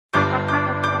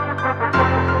Hey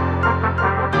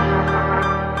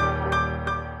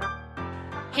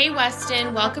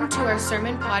Weston, welcome to our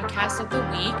sermon podcast of the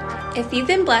week. If you've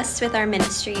been blessed with our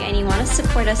ministry and you want to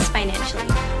support us financially,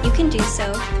 you can do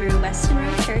so through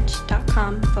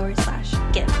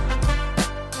westonroadchurch.com/give.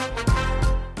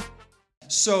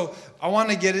 So I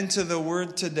want to get into the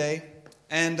word today,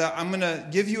 and I'm going to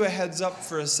give you a heads up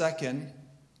for a second.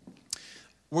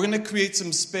 We're going to create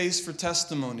some space for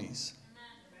testimonies.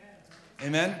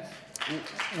 Amen?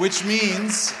 Which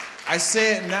means, I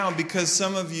say it now because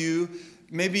some of you,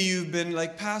 maybe you've been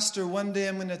like, Pastor, one day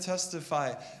I'm going to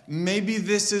testify. Maybe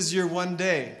this is your one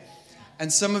day.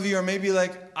 And some of you are maybe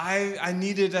like, I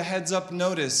needed a heads up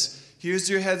notice. Here's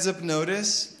your heads up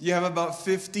notice. You have about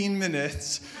 15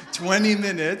 minutes, 20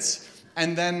 minutes.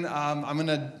 And then I'm going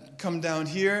to come down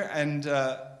here and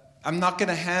I'm not going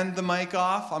to hand the mic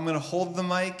off. I'm going to hold the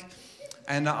mic.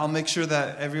 And I'll make sure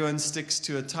that everyone sticks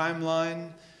to a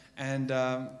timeline. And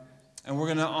we're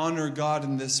going to honor God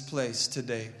in this place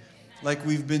today, like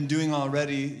we've been doing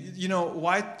already. You know,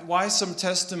 why some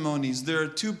testimonies? There are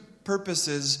two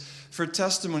purposes for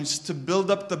testimonies: to build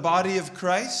up the body of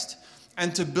Christ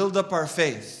and to build up our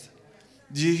faith.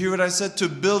 Do you hear what I said? To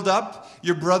build up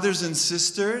your brothers and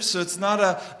sisters. So it's not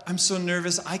I'm so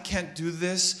nervous, I can't do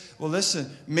this. Well,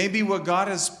 listen, maybe what God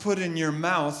has put in your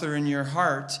mouth or in your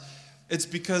heart, it's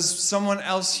because someone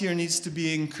else here needs to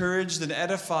be encouraged and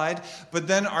edified, but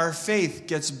then our faith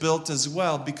gets built as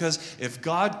well, because if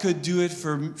God could do it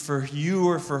for you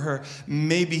or for her,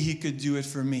 maybe He could do it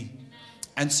for me.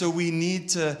 And so we need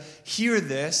to hear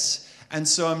this, and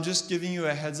so I'm just giving you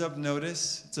a heads-up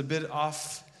notice. It's a bit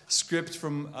off script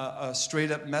from a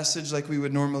straight-up message like we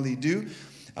would normally do,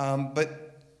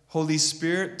 but Holy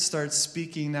Spirit starts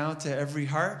speaking now to every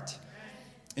heart.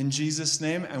 In Jesus'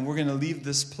 name, and we're going to leave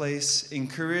this place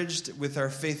encouraged with our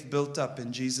faith built up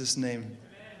in Jesus' name.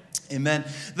 Amen.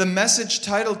 The message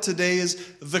title today is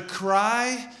The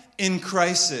Cry in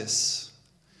Crisis.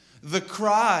 The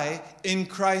Cry in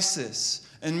Crisis.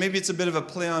 And maybe it's a bit of a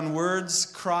play on words,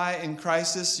 cry in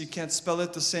crisis. You can't spell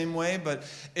it the same way, but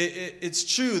it's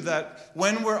true that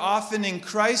when we're often in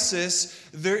crisis,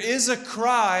 there is a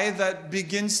cry that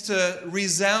begins to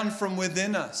resound from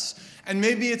within us. And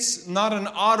maybe it's not an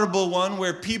audible one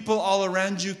where people all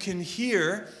around you can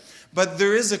hear, but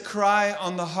there is a cry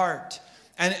on the heart.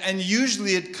 And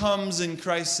usually it comes in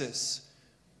crisis.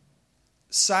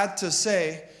 Sad to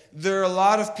say, there are a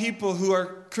lot of people who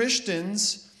are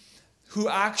Christians who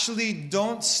actually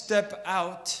don't step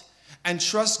out and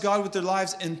trust God with their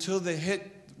lives until they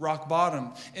hit rock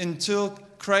bottom, until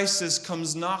crisis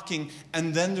comes knocking,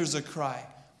 and then there's a cry.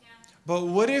 But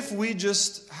what if we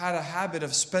just had a habit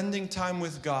of spending time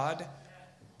with God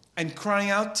and crying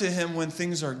out to Him when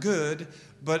things are good,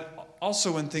 but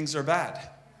also when things are bad?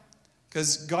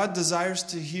 Because God desires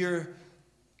to hear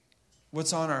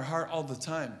what's on our heart all the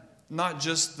time, not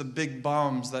just the big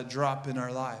bombs that drop in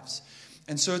our lives.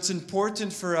 And so it's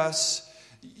important for us,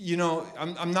 you know,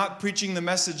 I'm not preaching the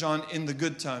message on in the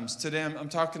good times. Today I'm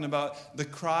talking about the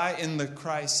cry in the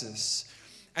crisis.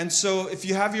 And so if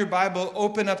you have your Bible,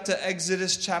 open up to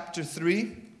Exodus chapter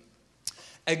 3.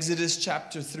 Exodus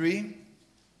chapter 3.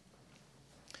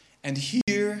 And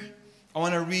here, I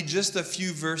want to read just a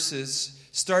few verses,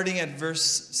 starting at verse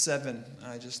 7.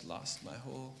 I just lost my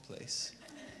whole place.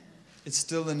 It's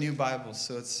still a new Bible,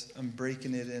 so I'm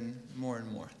breaking it in more and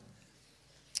more.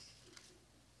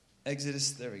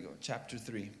 Exodus, there we go, chapter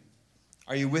 3.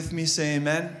 Are you with me? Say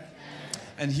amen. Amen.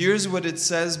 And here's what it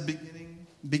says,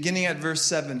 beginning at verse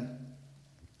 7.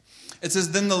 It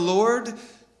says, Then the Lord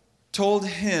told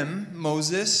him,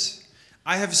 Moses,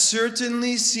 I have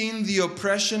certainly seen the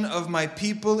oppression of my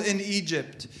people in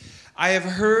Egypt. I have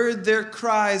heard their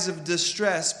cries of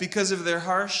distress because of their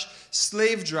harsh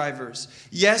slave drivers.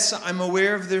 Yes, I'm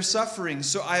aware of their suffering,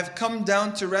 so I have come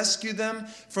down to rescue them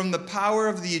from the power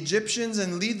of the Egyptians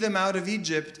and lead them out of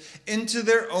Egypt into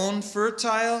their own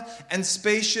fertile and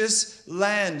spacious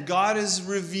land. God is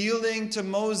revealing to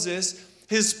Moses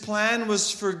His plan was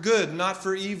for good, not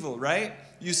for evil, right?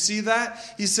 You see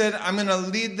that? He said, I'm going to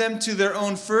lead them to their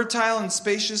own fertile and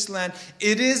spacious land.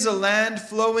 It is a land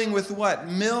flowing with what?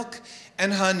 Milk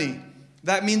and honey.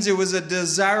 That means it was a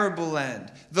desirable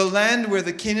land. The land where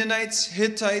the Canaanites,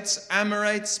 Hittites,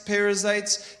 Amorites,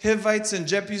 Perizzites, Hivites, and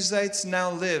Jebusites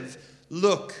now live.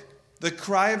 Look, the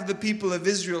cry of the people of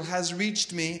Israel has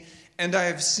reached me, and I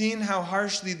have seen how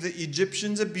harshly the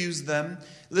Egyptians abused them.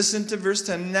 Listen to verse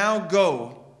 10. Now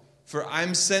go. For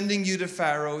I'm sending you to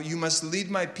Pharaoh. You must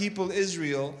lead my people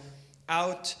Israel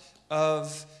out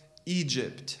of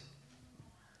Egypt.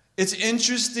 It's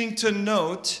interesting to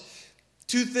note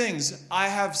Two things. I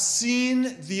have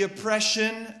seen the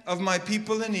oppression of my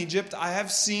people in Egypt. I have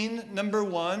seen, number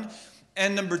one.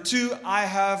 And number two, I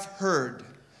have heard.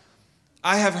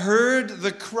 I have heard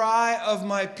the cry of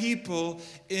my people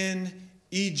in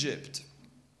Egypt.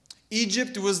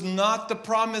 Egypt was not the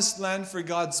promised land for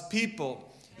God's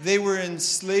people. They were in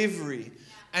slavery.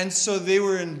 And so they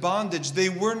were in bondage. They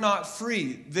were not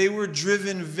free. They were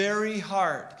driven very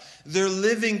hard. Their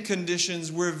living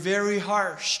conditions were very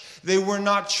harsh. They were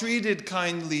not treated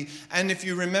kindly. And if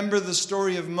you remember the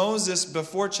story of Moses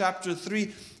before chapter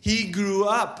 3, he grew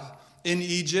up in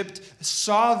Egypt,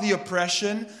 saw the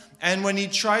oppression, and when he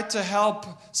tried to help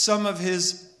some of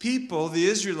his people, the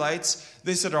Israelites,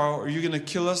 they said, "Oh, are you going to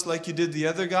kill us like you did the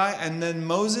other guy?" And then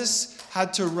Moses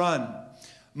had to run.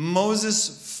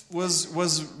 Moses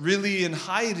was really in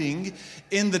hiding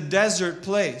in the desert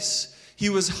place. He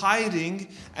was hiding,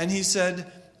 and he said,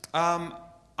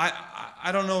 I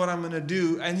don't know what I'm going to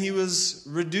do. And he was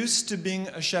reduced to being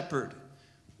a shepherd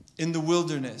in the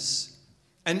wilderness.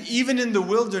 And even in the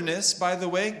wilderness, by the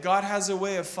way, God has a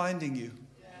way of finding you.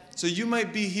 So you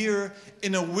might be here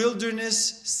in a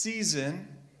wilderness season,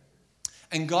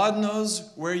 and God knows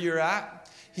where you're at.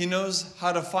 He knows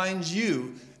how to find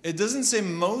you. It doesn't say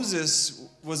Moses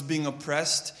was being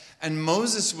oppressed and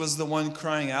Moses was the one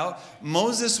crying out.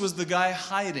 Moses was the guy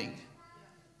hiding.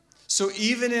 So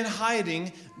even in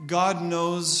hiding, God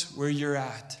knows where you're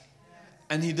at.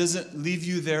 And he doesn't leave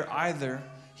you there either.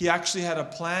 He actually had a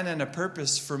plan and a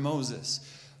purpose for Moses.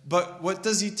 But what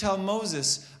does he tell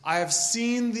Moses? I have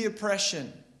seen the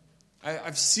oppression.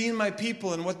 I've seen my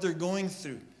people and what they're going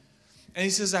through. And he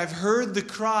says, I've heard the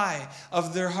cry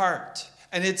of their heart.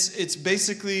 And it's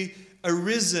basically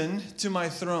arisen to my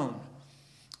throne.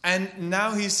 And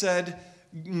now he said,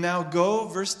 now go,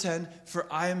 verse 10, for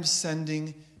I am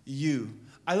sending you.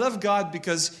 I love God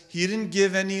because he didn't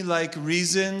give any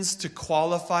reasons to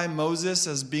qualify Moses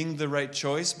as being the right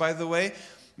choice, by the way.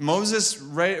 Moses,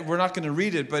 right, we're not going to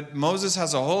read it, but Moses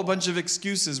has a whole bunch of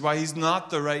excuses why he's not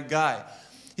the right guy.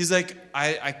 He's like,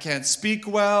 I can't speak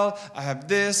well, I have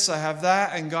this, I have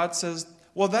that. And God says,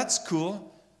 well, that's cool.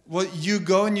 Well, you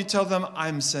go and you tell them,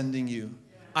 I'm sending you.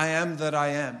 I am that I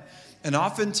am. And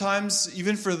oftentimes,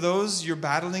 even for those you're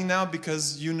battling now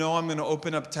because you know I'm going to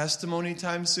open up testimony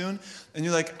time soon, and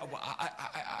you're like,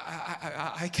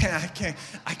 I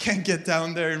can't get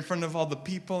down there in front of all the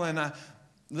people. And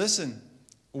listen,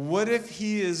 what if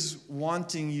he is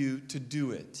wanting you to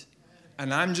do it?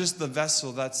 And I'm just the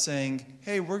vessel that's saying,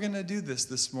 hey, we're going to do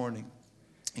this morning.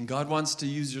 And God wants to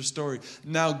use your story.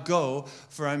 Now go,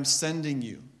 for I'm sending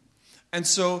you. And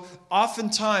so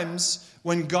oftentimes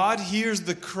when God hears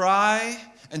the cry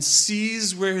and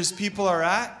sees where his people are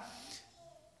at,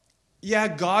 yeah,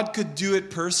 God could do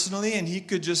it personally and he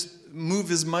could just move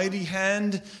his mighty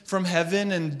hand from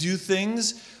heaven and do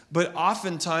things. But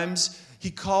oftentimes he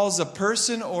calls a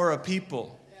person or a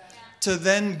people to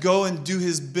then go and do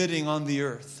his bidding on the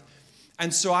earth.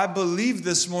 And so I believe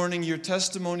this morning your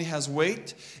testimony has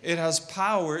weight. It has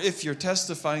power if you're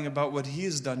testifying about what he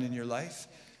has done in your life.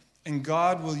 And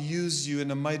God will use you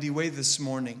in a mighty way this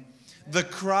morning. The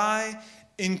cry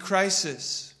in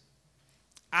crisis.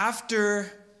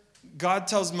 After God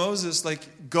tells Moses,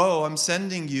 go, I'm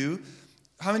sending you.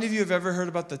 How many of you have ever heard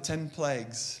about the 10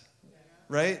 plagues?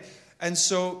 Right? And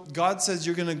so God says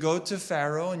you're going to go to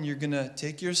Pharaoh and you're going to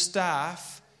take your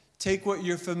staff, take what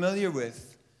you're familiar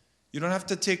with. You don't have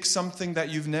to take something that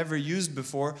you've never used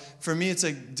before. For me, it's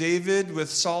like David with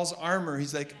Saul's armor.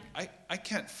 He's like, I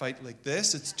can't fight like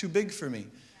this. It's too big for me.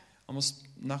 Almost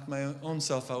knocked my own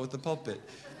self out with the pulpit.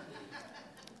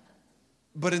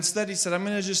 But instead he said, I'm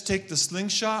going to just take the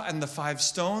slingshot and the 5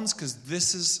 stones because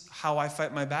this is how I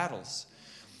fight my battles.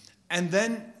 And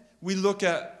then we look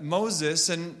at Moses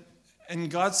and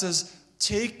God says,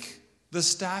 take the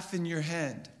staff in your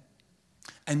hand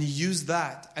and use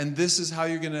that. And this is how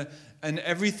you're going to, and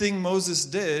everything Moses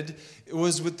did, it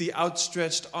was with the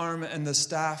outstretched arm and the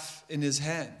staff in his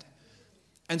hand.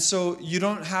 And so you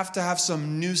don't have to have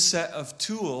some new set of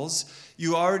tools.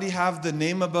 You already have the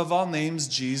name above all names,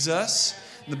 Jesus.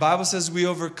 The Bible says we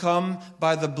overcome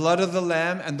by the blood of the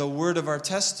Lamb and the word of our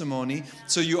testimony.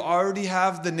 So you already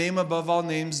have the name above all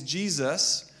names,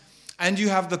 Jesus. And you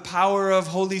have the power of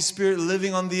Holy Spirit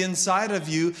living on the inside of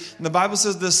you. And the Bible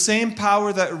says the same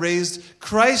power that raised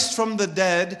Christ from the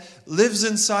dead lives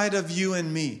inside of you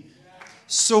and me.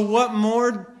 So what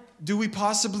more do we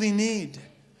possibly need?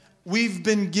 We've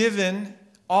been given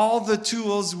all the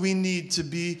tools we need to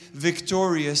be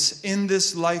victorious in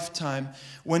this lifetime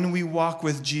when we walk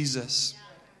with Jesus.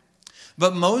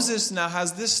 But Moses now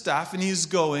has this staff and he's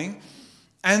going.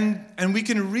 And we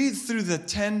can read through the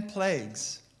 10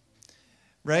 plagues,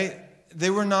 right? They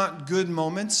were not good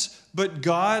moments, but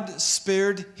God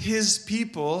spared his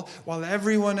people while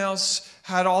everyone else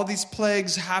had all these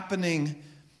plagues happening.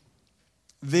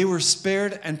 They were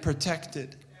spared and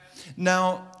protected.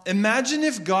 Now, imagine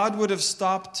if God would have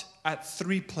stopped at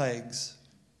 3 plagues.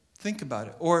 Think about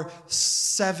it. Or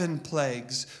 7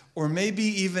 plagues. Or maybe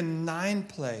even 9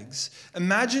 plagues.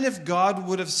 Imagine if God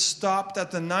would have stopped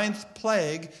at the 9th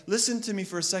plague. Listen to me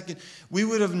for a second. We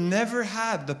would have never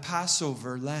had the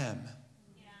Passover lamb.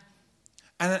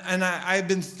 And I've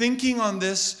been thinking on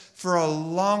this for a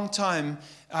long time.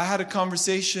 I had a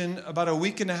conversation about a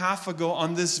week and a half ago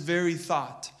on this very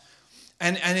thought.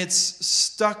 And it's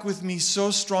stuck with me so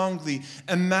strongly.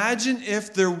 Imagine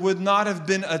if there would not have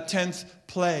been a 10th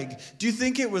plague. Do you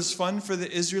think it was fun for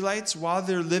the Israelites while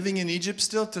they're living in Egypt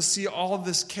still to see all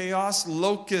this chaos,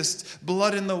 locusts,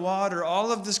 blood in the water,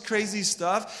 all of this crazy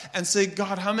stuff, and say,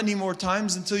 God, how many more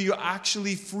times until you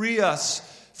actually free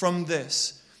us from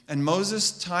this? And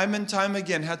Moses, time and time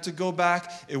again, had to go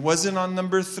back. It wasn't on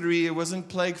number 3. It wasn't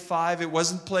plague 5. It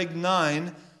wasn't plague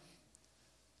 9.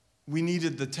 We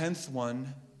needed the 10th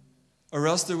one, or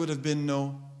else there would have been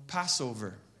no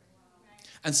Passover.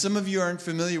 And some of you aren't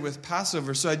familiar with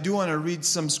Passover, so I do want to read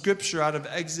some scripture out of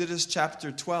Exodus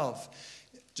chapter 12.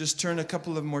 Just turn a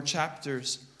couple of more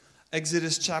chapters.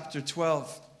 Exodus chapter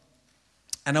 12.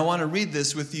 And I want to read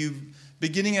this with you,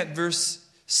 beginning at verse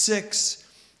 6.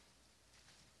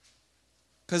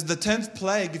 Because the 10th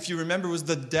plague, if you remember, was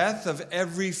the death of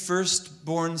every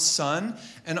firstborn son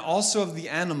and also of the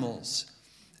animals.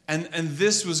 And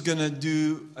this was going to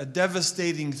do a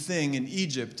devastating thing in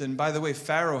Egypt. And by the way,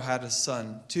 Pharaoh had a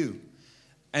son too.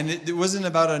 And it wasn't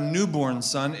about a newborn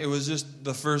son. It was just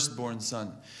the firstborn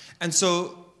son. And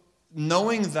so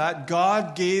knowing that,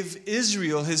 God gave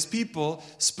Israel, his people,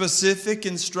 specific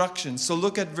instructions. So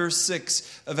look at verse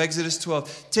 6 of Exodus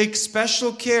 12. Take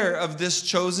special care of this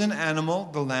chosen animal,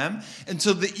 the lamb,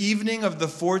 until the evening of the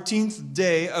 14th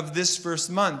day of this first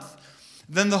month.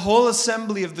 Then the whole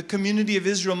assembly of the community of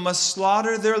Israel must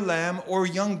slaughter their lamb or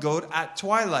young goat at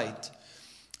twilight.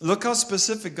 Look how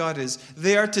specific God is.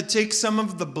 They are to take some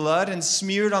of the blood and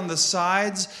smear it on the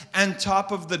sides and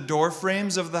top of the door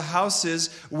frames of the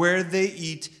houses where they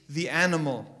eat the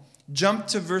animal. Jump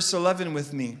to verse 11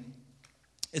 with me.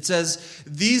 It says,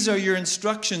 these are your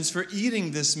instructions for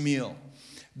eating this meal.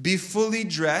 Be fully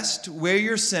dressed, wear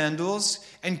your sandals,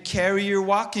 and carry your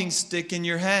walking stick in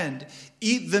your hand.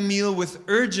 Eat the meal with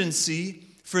urgency,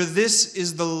 for this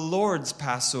is the Lord's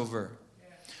Passover.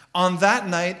 On that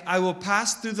night, I will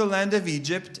pass through the land of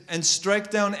Egypt and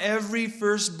strike down every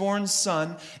firstborn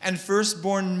son and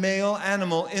firstborn male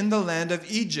animal in the land of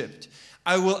Egypt.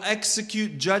 I will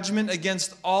execute judgment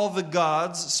against all the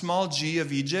gods, small g,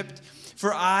 of Egypt,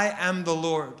 for I am the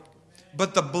Lord.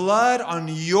 But the blood on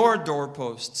your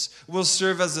doorposts will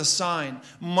serve as a sign,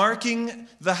 marking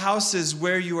the houses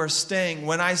where you are staying.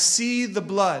 When I see the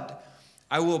blood,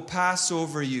 I will pass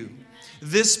over you.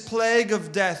 This plague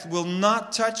of death will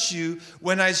not touch you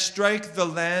when I strike the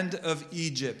land of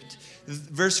Egypt.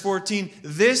 Verse 14,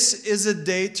 this is a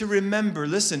day to remember.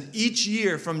 Listen, each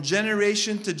year from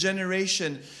generation to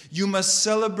generation, you must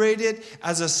celebrate it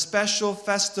as a special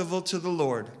festival to the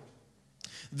Lord.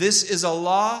 This is a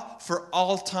law for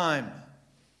all time.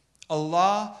 A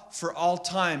law for all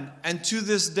time. And to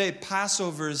this day,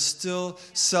 Passover is still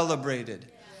celebrated.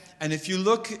 And if you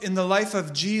look in the life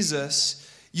of Jesus,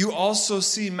 you also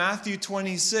see Matthew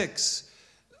 26.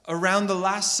 Around the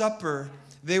Last Supper,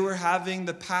 they were having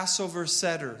the Passover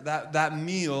Seder, that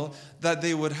meal that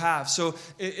they would have. So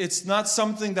it's not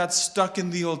something that's stuck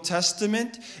in the Old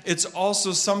Testament. It's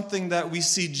also something that we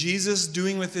see Jesus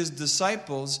doing with his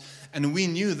disciples. And we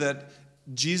knew that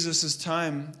Jesus'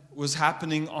 time was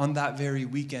happening on that very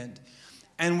weekend.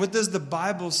 And what does the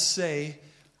Bible say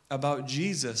about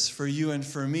Jesus for you and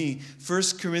for me? 1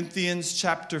 Corinthians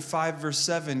chapter 5, verse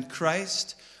 7,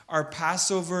 Christ, our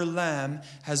Passover lamb,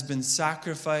 has been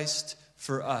sacrificed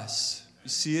for us. You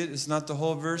see it? It's not the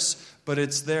whole verse, but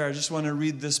it's there. I just want to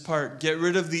read this part. Get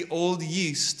rid of the old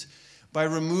yeast by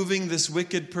removing this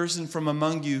wicked person from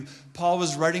among you. Paul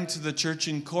was writing to the church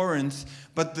in Corinth,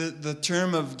 but the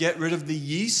term of get rid of the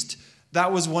yeast,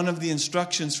 that was one of the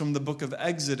instructions from the book of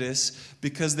Exodus,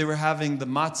 because they were having the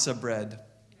matzah bread.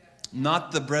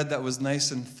 Not the bread that was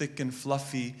nice and thick and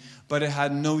fluffy, but it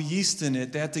had no yeast in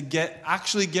it. They had to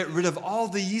actually get rid of all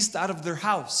the yeast out of their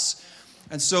house.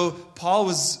 And so Paul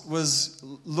was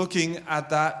looking at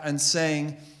that and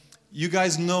saying, you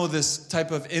guys know this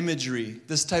type of imagery,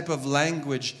 this type of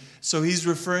language. So he's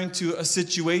referring to a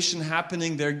situation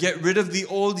happening there. Get rid of the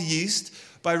old yeast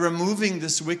by removing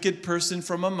this wicked person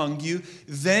from among you.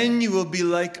 Then you will be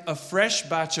like a fresh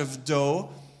batch of dough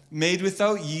made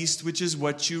without yeast, which is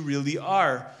what you really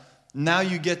are. Now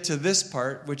you get to this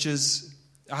part, which is,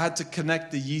 I had to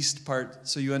connect the yeast part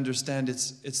so you understand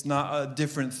it's not a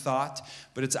different thought,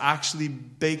 but it's actually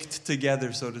baked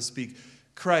together, so to speak.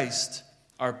 Christ,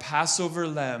 our Passover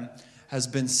lamb, has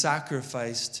been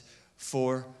sacrificed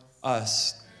for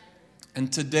us.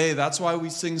 And today, that's why we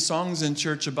sing songs in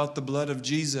church about the blood of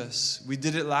Jesus. We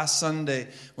did it last Sunday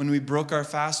when we broke our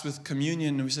fast with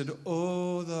communion. And we said,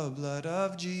 oh, the blood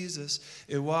of Jesus,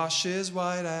 it washes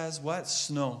white as what?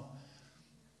 Snow.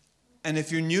 And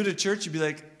if you're new to church, you'd be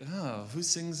like, oh, who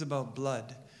sings about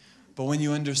blood? But when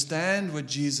you understand what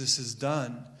Jesus has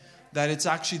done, that it's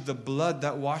actually the blood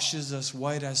that washes us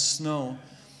white as snow,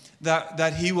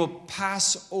 that he will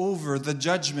pass over the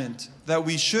judgment that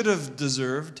we should have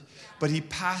deserved, but he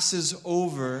passes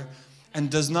over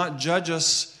and does not judge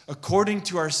us according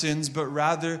to our sins, but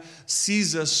rather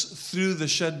sees us through the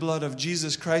shed blood of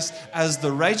Jesus Christ as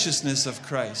the righteousness of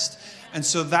Christ. And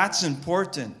so that's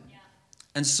important.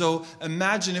 And so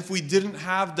imagine if we didn't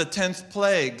have the 10th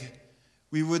plague,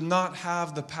 we would not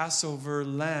have the Passover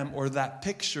lamb or that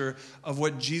picture of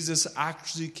what Jesus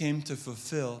actually came to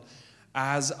fulfill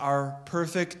as our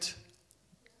perfect,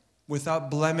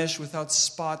 without blemish, without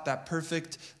spot, that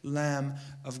perfect Lamb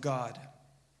of God.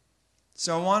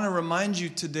 So I want to remind you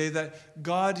today that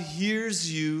God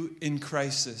hears you in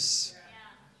crisis.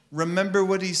 Remember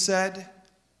what he said?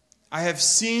 I have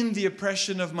seen the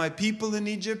oppression of my people in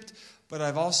Egypt, but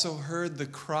I've also heard the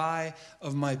cry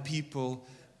of my people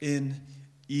in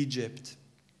Egypt.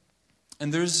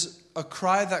 And there's a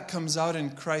cry that comes out in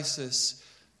crisis.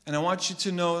 And I want you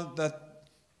to know that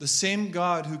the same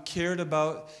God who cared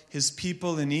about his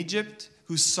people in Egypt,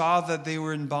 who saw that they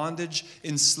were in bondage,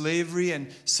 in slavery,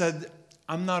 and said,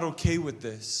 I'm not okay with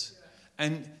this.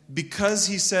 And because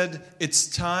he said, it's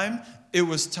time, it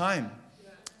was time.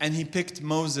 And he picked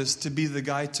Moses to be the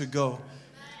guy to go.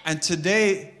 And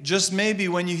today, just maybe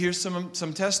when you hear some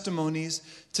testimonies,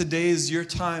 today is your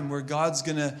time where God's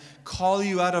going to call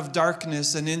you out of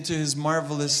darkness and into his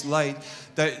marvelous light.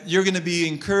 That you're going to be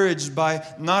encouraged by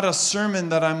not a sermon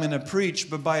that I'm going to preach,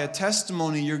 but by a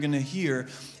testimony you're going to hear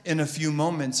in a few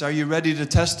moments. Are you ready to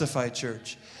testify,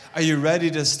 church? Are you ready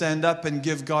to stand up and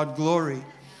give God glory?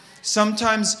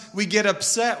 Sometimes we get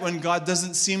upset when God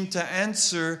doesn't seem to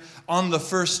answer on the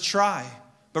first try.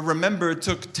 But remember, it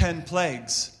took 10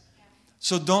 plagues.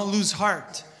 So don't lose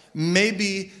heart.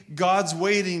 Maybe God's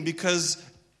waiting because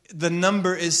the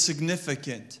number is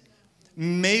significant.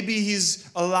 Maybe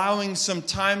he's allowing some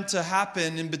time to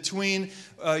happen in between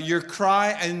your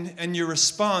cry and your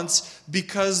response,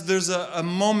 because there's a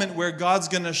moment where God's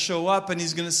going to show up and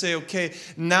he's going to say, okay,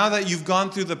 now that you've gone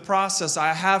through the process,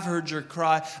 I have heard your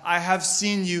cry, I have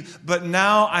seen you, but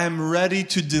now I am ready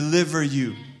to deliver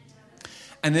you.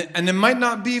 And it might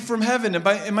not be from heaven.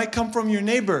 It might come from your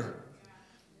neighbor.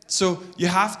 So you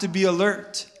have to be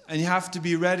alert and you have to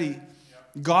be ready.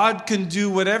 God can do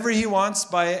whatever he wants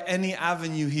by any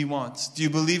avenue he wants. Do you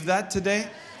believe that today?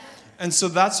 And so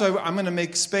that's why I'm going to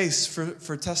make space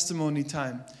for testimony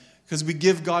time. Because we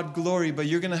give God glory, but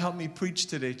you're going to help me preach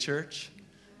today, church.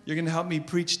 You're going to help me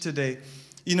preach today.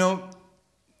 You know,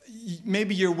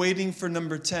 maybe you're waiting for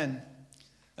number 10.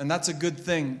 And that's a good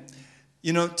thing.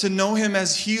 You know, to know him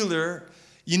as healer,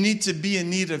 you need to be in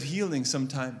need of healing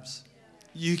sometimes.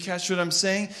 You catch what I'm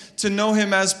saying? To know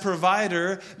him as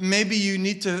provider, maybe you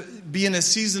need to be in a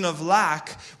season of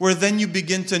lack where then you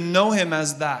begin to know him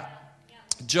as that.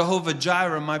 Jehovah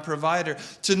Jireh, my provider.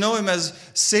 To know him as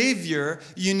Savior,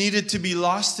 you needed to be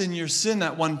lost in your sin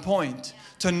at one point.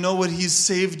 To know what he's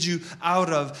saved you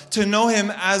out of. To know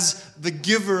him as the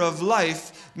giver of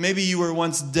life, maybe you were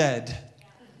once dead.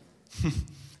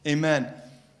 Amen.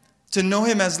 To know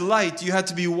him as light, you had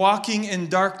to be walking in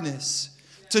darkness.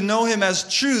 To know him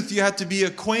as truth, you had to be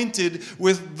acquainted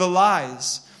with the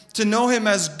lies. To know him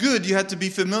as good, you had to be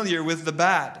familiar with the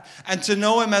bad. And to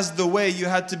know him as the way, you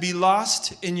had to be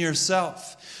lost in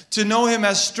yourself. To know him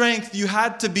as strength, you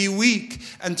had to be weak.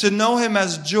 And to know him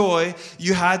as joy,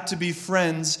 you had to be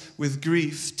friends with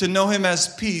grief. To know him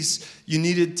as peace, you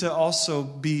needed to also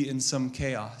be in some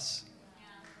chaos.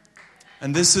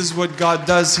 And this is what God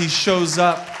does. He shows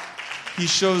up. He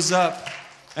shows up.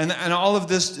 And all of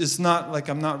this is not like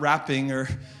I'm not rapping, or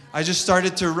I just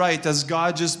started to write as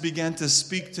God just began to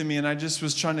speak to me, and I just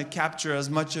was trying to capture as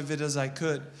much of it as I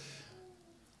could.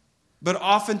 But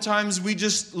oftentimes we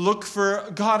just look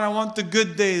for, God, I want the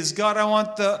good days. God, I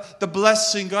want the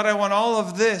blessing. God, I want all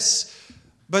of this.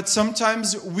 But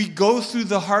sometimes we go through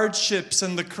the hardships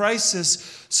and the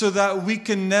crisis so that we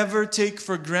can never take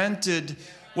for granted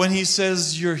when He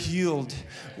says you're healed,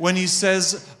 when He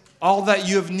says all that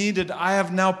you have needed, I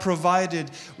have now provided.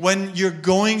 When you're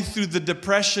going through the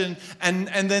depression and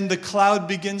then the cloud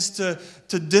begins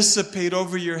to dissipate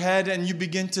over your head and you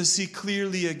begin to see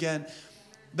clearly again.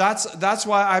 That's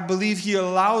why I believe He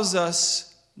allows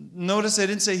us, notice I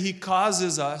didn't say He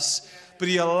causes us, but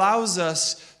He allows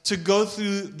us to go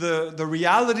through the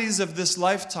realities of this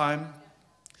lifetime,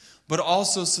 but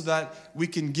also so that we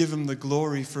can give Him the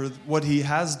glory for what He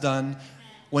has done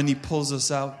when He pulls us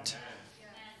out.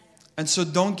 And so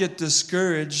don't get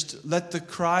discouraged. Let the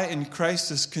cry in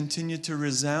Christ continue to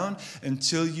resound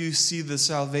until you see the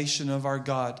salvation of our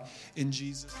God in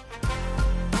Jesus.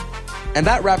 And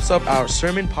that wraps up our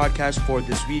sermon podcast for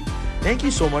this week. Thank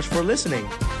you so much for listening.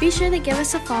 Be sure to give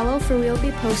us a follow, for we'll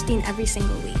be posting every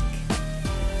single week.